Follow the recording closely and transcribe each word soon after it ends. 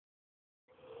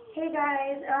Hey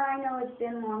guys, I know it's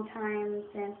been a long time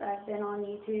since I've been on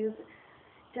YouTube.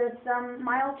 Just some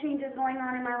mild changes going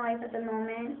on in my life at the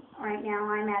moment. Right now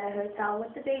I'm at a hotel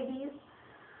with the babies.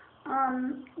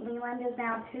 Leland is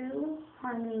now 2.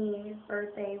 Harmony's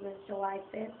birthday was July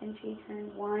 5th and she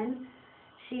turned 1.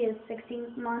 She is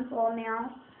 16 months old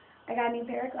now. I got a new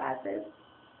pair of glasses.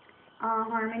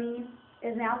 Harmony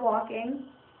is now walking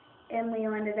and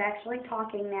Leland is actually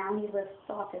talking now. He lists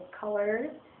off his colors.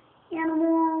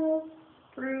 Animals,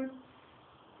 fruits,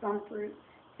 some fruit.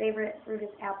 Favorite fruit is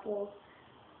apples.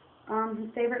 His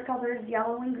favorite color is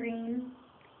yellow and green,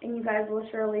 and you guys will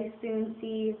surely soon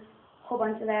see a whole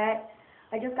bunch of that.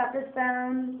 I just got this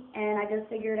phone, and I just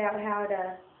figured out how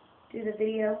to do the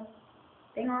video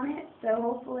thing on it, so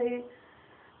hopefully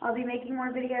I'll be making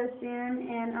more videos soon,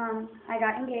 and I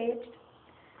got engaged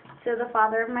to the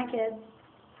father of my kids,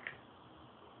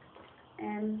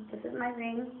 and this is my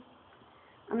ring.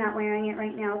 I'm not wearing it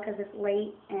right now because it's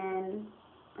late and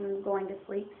I'm going to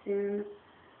sleep soon,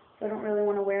 so I don't really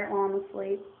want to wear it while I'm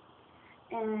asleep.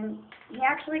 And he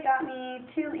actually got me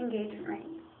 2 engagement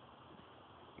rings.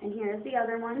 And here's the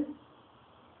other one.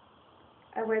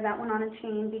 I wear that one on a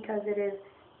chain because it is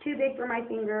too big for my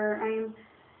finger. I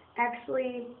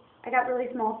got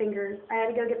really small fingers. I had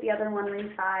to go get the other one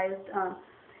resized.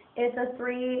 It's a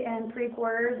 3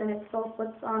 3/4 and it still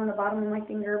slips on the bottom of my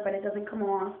finger, but it doesn't come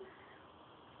off.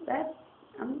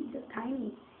 I'm just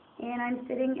tiny. And I'm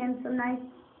sitting in some nice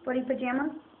footy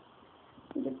pajamas.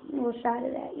 Just a little shot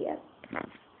of that, yeah.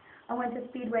 I went to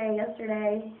Speedway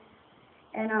yesterday,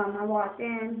 and I walked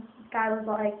in. This guy was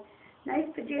like, nice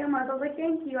pajamas. I was like,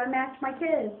 thank you, I matched my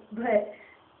kids. But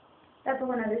that's a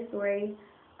whole other story.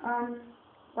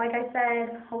 Like I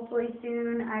said, hopefully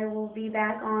soon I will be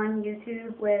back on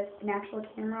YouTube with an actual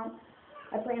camera.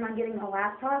 I plan on getting a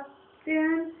laptop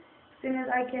soon. As soon as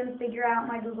I can figure out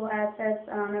my Google Assets,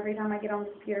 every time I get on the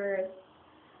computer it's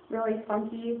really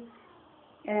funky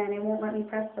and it won't let me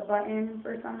press the button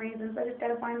for some reason, so I just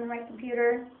gotta find the right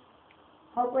computer.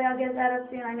 Hopefully I'll get that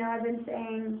up soon. I know I've been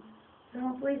saying, so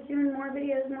hopefully soon more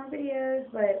videos,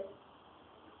 but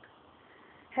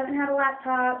haven't had a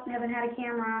laptop, haven't had a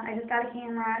camera. I just got a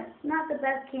camera. It's not the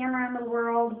best camera in the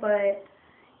world, but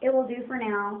it will do for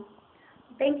now.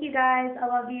 Thank you guys. I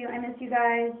love you. I miss you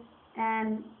guys.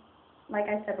 And like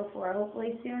I said before,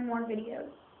 hopefully soon more videos.